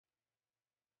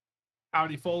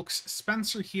Howdy folks,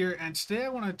 Spencer here, and today I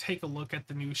want to take a look at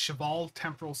the new Cheval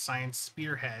Temporal Science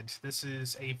Spearhead. This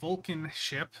is a Vulcan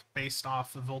ship based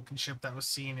off the Vulcan ship that was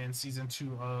seen in Season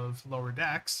 2 of Lower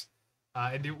Decks,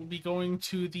 and it will be going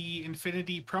to the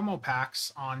Infinity promo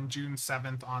packs on June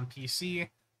 7th on PC.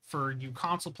 For you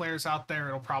console players out there,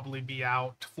 it'll probably be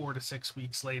out 4 to 6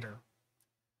 weeks later.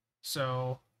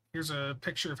 So here's a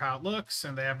picture of how it looks,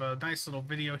 and they have a nice little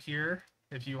video here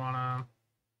if you want to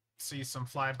see some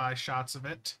flyby shots of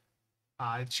it.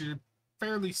 It's your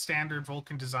fairly standard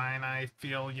Vulcan design. I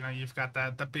feel you've got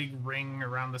the big ring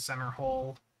around the center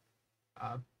hole,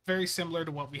 very similar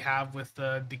to what we have with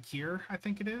the Dakir. I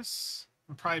think it is.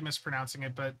 I'm probably mispronouncing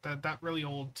it, but that really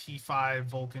old T5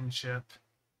 Vulcan ship.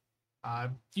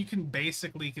 You can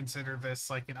basically consider this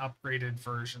like an upgraded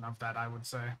version of that, I would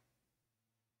say.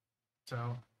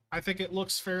 So I think it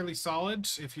looks fairly solid.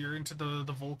 If you're into the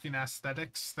Vulcan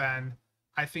aesthetics, then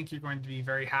I think you're going to be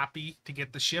very happy to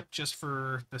get the ship just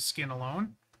for the skin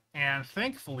alone. And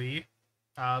thankfully,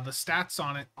 the stats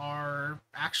on it are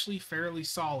actually fairly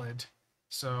solid.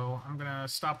 So I'm going to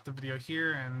stop the video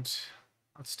here and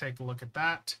let's take a look at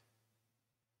that.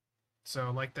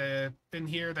 So like in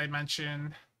here, they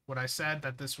mention what I said,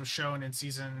 that this was shown in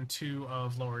Season 2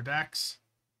 of Lower Decks.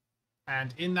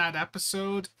 And in that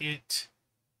episode, it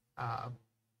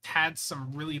had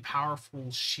some really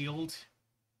powerful shield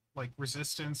like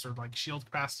resistance or like shield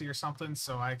capacity or something,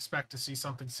 so I expect to see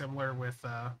something similar with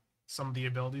some of the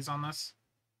abilities on this.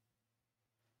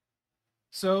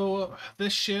 So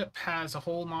this ship has a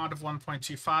hull mod of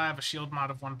 1.25, a shield mod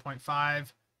of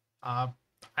 1.5.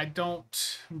 I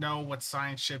don't know what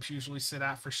science ships usually sit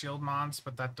at for shield mods,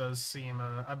 but that does seem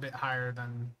a bit higher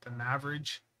than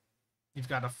average. You've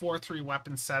got a 4-3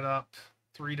 weapon setup,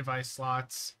 3 device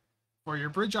slots. For your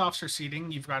bridge officer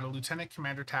seating, you've got a lieutenant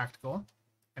commander tactical,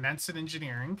 an ensign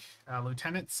engineering,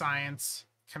 lieutenant science,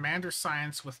 commander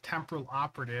science with temporal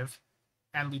operative,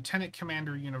 and lieutenant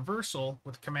commander universal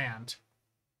with command.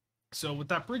 So with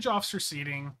that bridge officer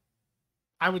seating,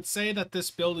 I would say that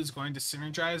this build is going to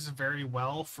synergize very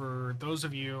well for those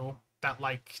of you that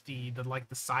like the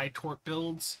sci-torp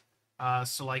builds.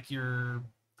 So like your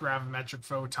gravimetric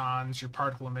photons, your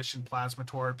particle emission plasma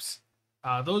torps.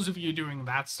 Those of you doing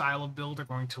that style of build are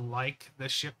going to like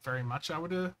this ship very much, I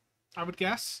would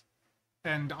guess.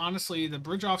 And honestly, the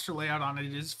bridge officer layout on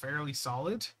it is fairly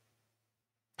solid.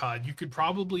 You could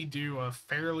probably do a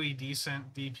fairly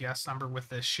decent DPS number with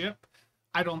this ship.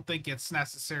 I don't think it's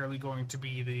necessarily going to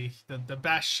be the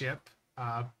best ship.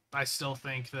 I still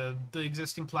think the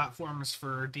existing platforms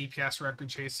for DPS record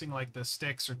chasing, like the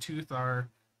Styx or Tooth, are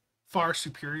far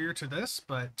superior to this,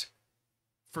 but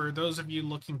for those of you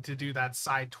looking to do that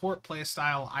sci-torp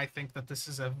playstyle, I think that this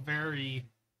is a very,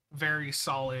 very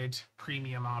solid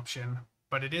premium option.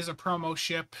 But it is a promo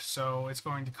ship, so it's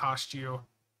going to cost you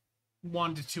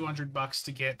 $100 to $200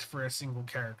 to get for a single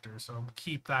character, so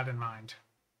keep that in mind.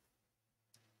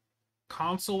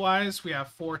 Console wise, we have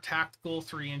 4 tactical,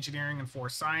 3 engineering, and 4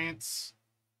 science.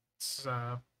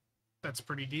 That's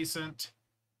pretty decent.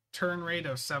 Turn rate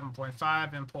of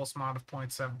 7.5, impulse mod of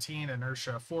 0.17,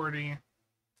 inertia of 40.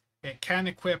 It can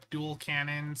equip dual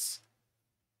cannons.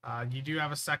 You do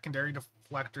have a secondary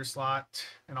deflector slot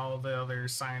and all of the other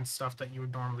science stuff that you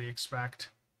would normally expect.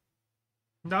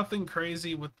 Nothing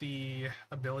crazy with the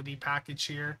ability package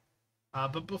here.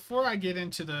 But before I get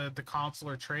into the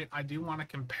consular trait, I do want to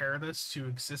compare this to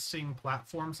existing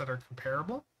platforms that are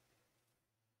comparable.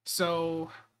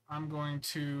 So I'm going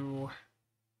to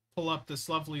pull up this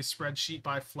lovely spreadsheet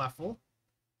by Fleffel.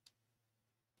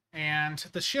 And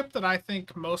the ship that I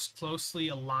think most closely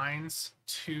aligns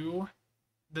to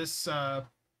this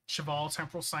Cheval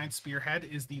Temporal Science Spearhead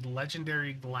is the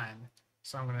Legendary Glen.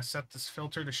 So I'm going to set this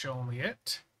filter to show only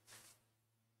it.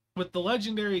 With the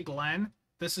Legendary Glen,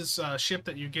 this is a ship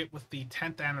that you get with the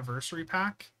 10th anniversary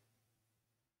pack.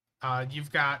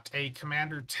 You've got a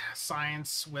Commander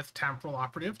Science with Temporal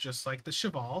Operative, just like the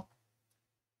Cheval.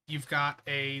 You've got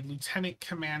a Lieutenant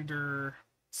Commander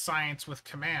Science with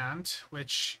Command,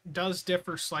 which does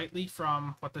differ slightly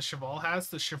from what the Cheval has.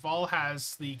 The Cheval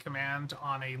has the command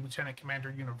on a Lieutenant Commander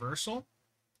Universal.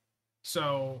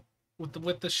 So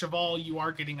with the Cheval, you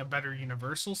are getting a better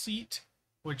Universal seat,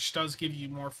 which does give you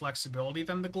more flexibility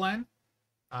than the Glen.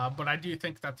 But I do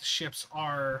think that the ships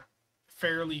are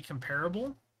fairly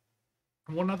comparable.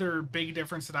 One other big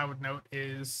difference that I would note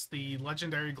is the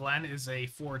Legendary Glen is a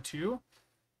 4-2,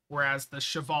 whereas the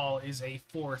Cheval is a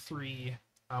 4-3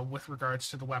 with regards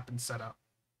to the weapon setup.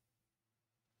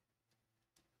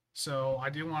 So I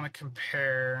do want to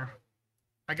compare.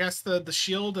 I guess the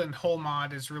shield and hull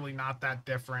mod is really not that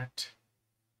different.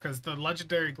 because the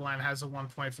legendary Glen has a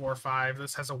 1.45.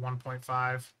 This has a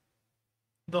 1.5.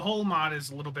 The whole mod is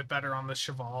a little bit better on the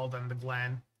Cheval than the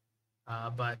Glen,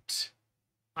 but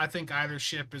I think either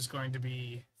ship is going to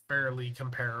be fairly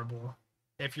comparable.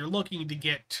 If you're looking to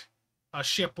get a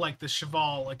ship like the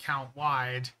Cheval account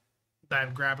wide,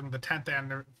 then grabbing the 10th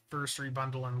anniversary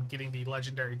bundle and getting the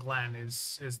legendary Glen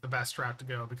is the best route to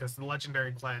go, because the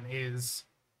legendary Glen is,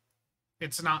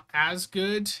 it's not as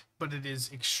good, but it is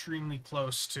extremely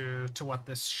close to what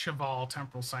this Cheval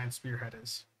Temporal Science Spearhead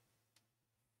is.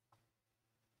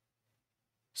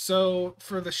 So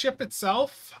for the ship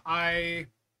itself, I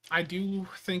do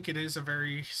think it is a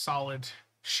very solid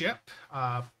ship.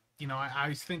 You know,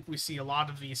 I think we see a lot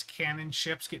of these cannon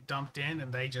ships get dumped in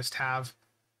and they just have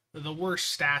the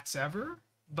worst stats ever.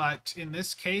 But in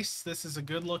this case, this is a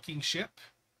good looking ship.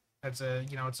 It's a,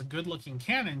 you know, it's a good looking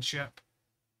cannon ship,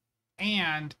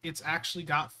 and it's actually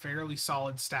got fairly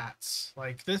solid stats.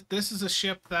 Like this is a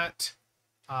ship that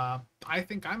I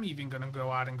think I'm even going to go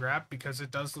out and grab, because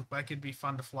it does look like it'd be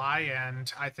fun to fly,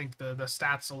 and I think the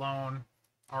stats alone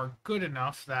are good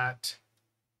enough that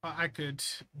I could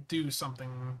do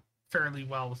something fairly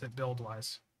well with it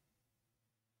build-wise.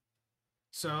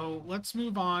 So let's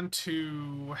move on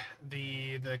to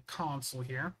the console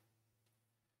here.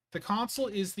 The console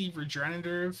is the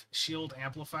Regenerative Shield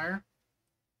Amplifier.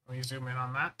 Let me zoom in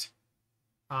on that.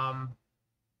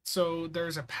 So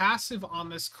there's a passive on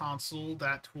this console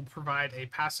that will provide a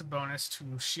passive bonus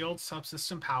to Shield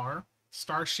Subsystem Power,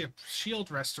 Starship Shield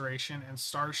Restoration, and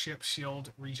Starship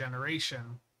Shield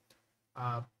Regeneration.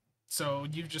 So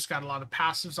you've just got a lot of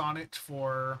passives on it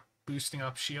for boosting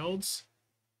up shields.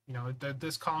 You know,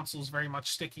 this console is very much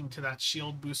sticking to that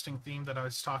shield boosting theme that I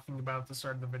was talking about at the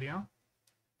start of the video.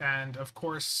 And of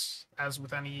course, as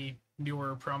with any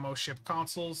newer promo ship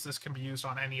consoles, this can be used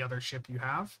on any other ship you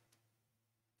have.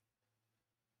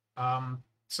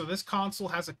 So this console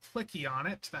has a clicky on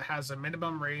it that has a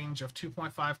minimum range of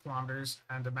 2.5 kilometers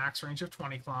and a max range of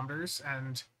 20 kilometers.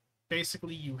 And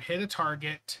basically you hit a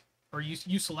target, or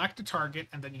you select a target,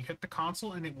 and then you hit the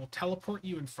console and it will teleport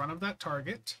you in front of that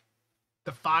target.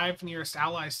 The 5 nearest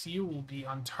allies to you will be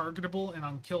untargetable and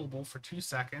unkillable for 2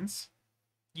 seconds.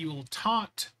 You will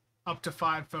taunt up to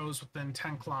 5 foes within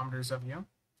 10 kilometers of you.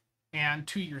 And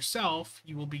to yourself,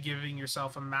 you will be giving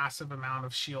yourself a massive amount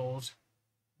of shield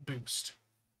boost.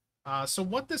 So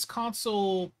what this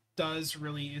console does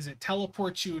really is it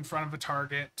teleports you in front of a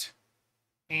target,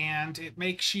 and it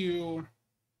makes you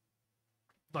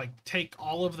like take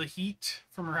all of the heat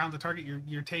from around the target.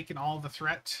 You're taking all the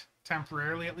threat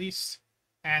temporarily, at least,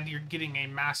 and you're getting a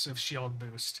massive shield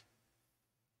boost.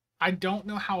 I don't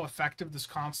know how effective this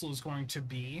console is going to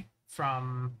be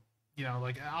from, you know,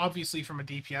 like obviously from a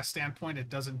DPS standpoint, it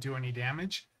doesn't do any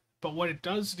damage. But what it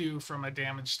does do from a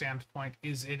damage standpoint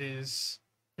is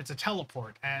it's a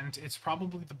teleport, and it's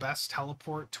probably the best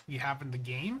teleport we have in the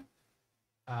game.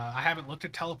 I haven't looked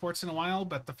at teleports in a while,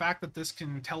 but the fact that this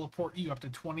can teleport you up to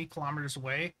 20 kilometers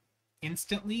away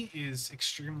instantly is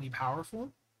extremely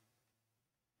powerful.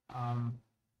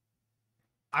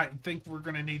 I think we're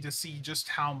going to need to see just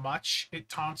how much it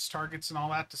taunts targets and all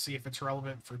that to see if it's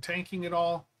relevant for tanking at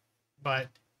all. But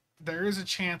there is a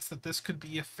chance that this could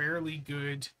be a fairly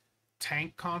good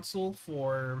tank console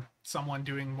for someone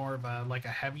doing more of a like a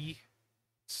heavy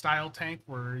style tank,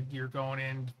 where you're going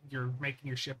in, you're making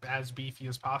your ship as beefy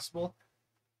as possible.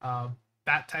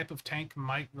 That type of tank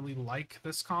might really like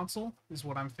this console, is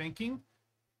what I'm thinking.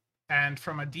 And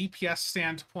from a DPS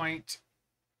standpoint,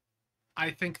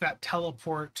 I think that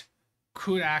teleport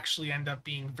could actually end up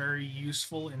being very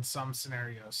useful in some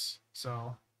scenarios.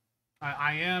 So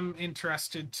I am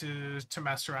interested to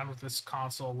mess around with this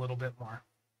console a little bit more.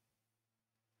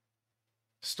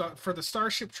 For the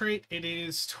Starship Trait, it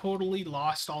is totally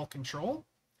lost all control.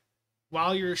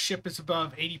 While your ship is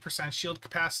above 80% shield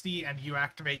capacity and you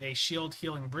activate a shield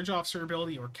healing bridge officer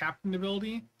ability or captain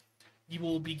ability, you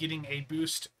will be getting a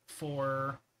boost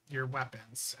for your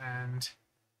weapons. And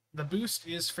the boost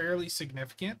is fairly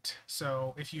significant.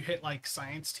 So if you hit like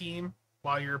Science Team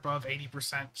while you're above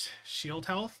 80% shield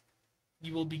health,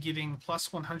 you will be getting plus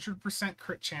 100%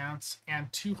 crit chance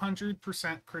and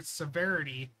 200% crit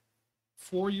severity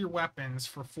for your weapons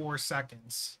for 4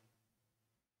 seconds.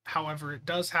 However, it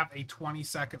does have a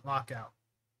 20-second lockout.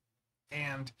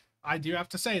 And I do have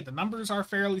to say, the numbers are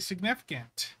fairly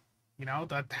significant. You know,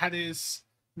 that is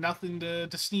nothing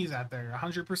to sneeze at there.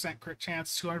 100% crit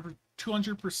chance,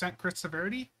 200% crit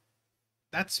severity.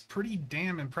 That's pretty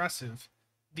damn impressive.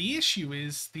 The issue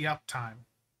is the uptime.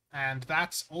 And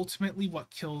that's ultimately what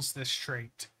kills this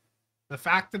trait. The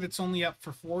fact that it's only up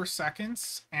for 4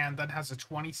 seconds and then has a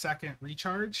 20-second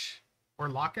recharge, or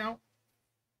lockout,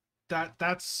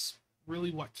 that's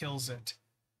really what kills it.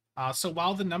 So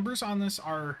while the numbers on this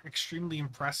are extremely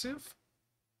impressive,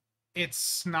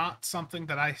 it's not something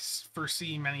that I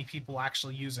foresee many people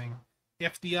actually using.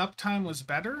 If the uptime was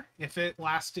better, if it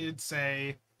lasted,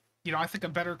 say, I think a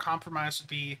better compromise would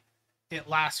be it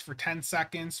lasts for 10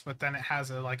 seconds, but then it has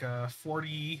like a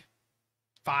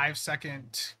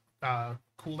 45-second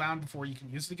cooldown before you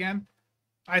can use it again.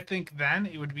 I think then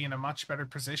it would be in a much better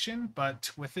position,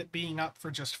 but with it being up for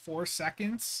just 4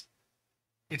 seconds,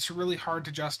 it's really hard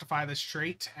to justify this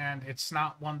trait, and it's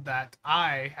not one that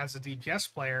I, as a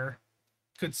DPS player,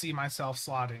 could see myself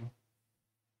slotting.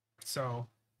 So,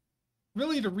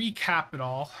 really to recap it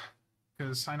all,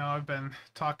 because I know I've been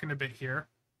talking a bit here,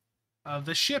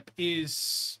 the ship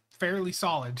is fairly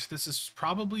solid. This is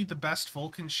probably the best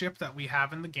Vulcan ship that we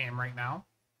have in the game right now.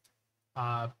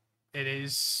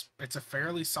 It's a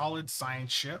fairly solid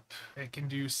science ship. It can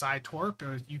do sci-torp.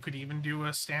 You could even do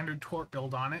a standard torp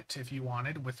build on it if you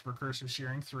wanted with recursive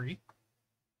shearing 3.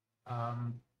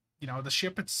 The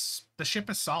ship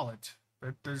is solid.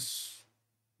 There's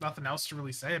nothing else to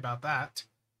really say about that.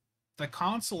 The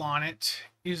console on it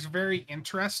is very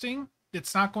interesting.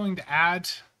 It's not going to add,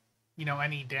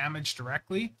 any damage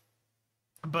directly,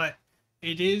 but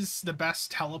it is the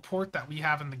best teleport that we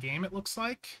have in the game, it looks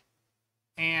like.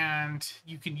 And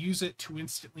you can use it to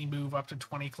instantly move up to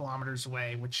 20 kilometers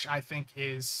away, which I think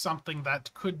is something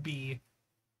that could be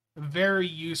very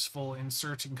useful in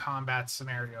certain combat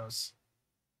scenarios.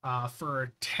 For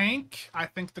a tank, I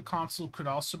think the console could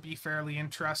also be fairly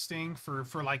interesting for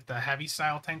like the heavy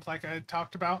style tank like I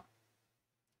talked about.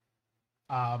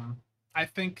 I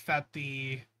think that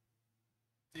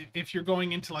if you're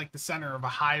going into like the center of a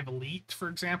hive elite, for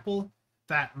example,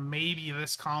 that maybe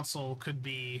this console could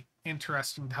be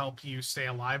interesting to help you stay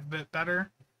alive a bit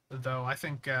better. Though I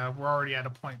think we're already at a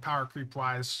point power creep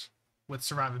wise with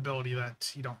survivability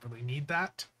that you don't really need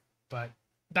that. But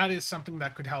that is something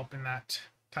that could help in that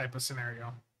type of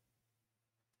scenario.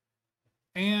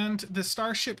 And the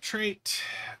Starship Trait,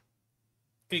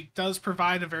 it does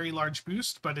provide a very large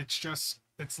boost, but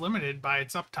it's limited by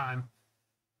its uptime.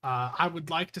 I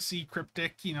would like to see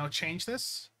Cryptic, change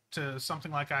this to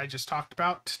something like I just talked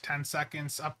about. 10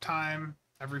 seconds uptime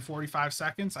every 45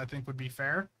 seconds, I think would be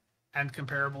fair and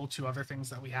comparable to other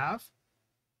things that we have.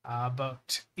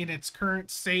 But in its current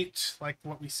state, like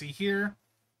what we see here,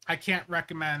 I can't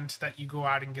recommend that you go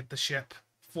out and get the ship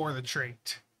for the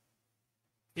trait.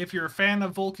 If you're a fan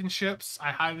of Vulcan ships,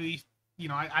 I highly,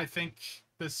 I think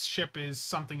this ship is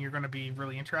something you're going to be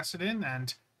really interested in,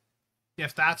 and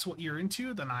if that's what you're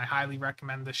into, then I highly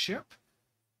recommend this ship.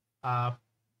 I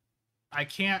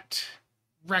can't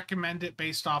recommend it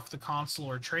based off the console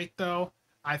or trait, though.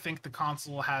 I think the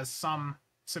console has some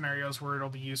scenarios where it'll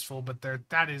be useful, but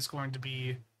that is going to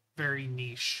be very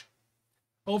niche.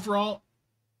 Overall,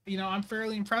 I'm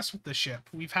fairly impressed with this ship.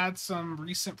 We've had some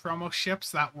recent promo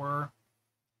ships that were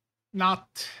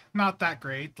not that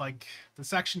great, like the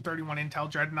Section 31 Intel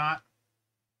Dreadnought.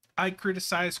 I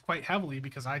criticized quite heavily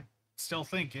because I still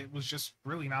think it was just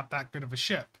really not that good of a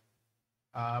ship.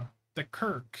 The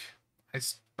Kirk,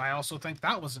 I also think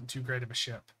that wasn't too great of a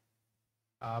ship.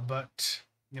 But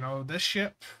this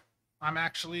ship,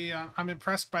 I'm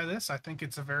impressed by this. I think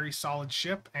it's a very solid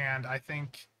ship, and I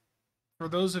think for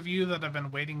those of you that have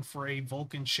been waiting for a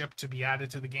Vulcan ship to be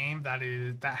added to the game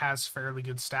that has fairly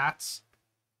good stats,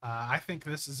 I think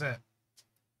this is it.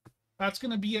 That's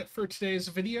going to be it for today's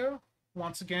video.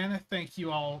 Once again, thank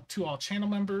you all to all channel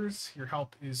members. Your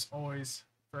help is always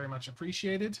very much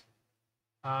appreciated.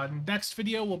 Next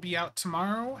video will be out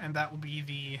tomorrow, and that will be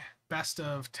the best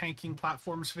of tanking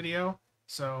platforms video.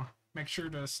 So make sure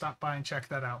to stop by and check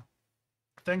that out.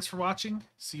 Thanks for watching.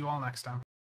 See you all next time.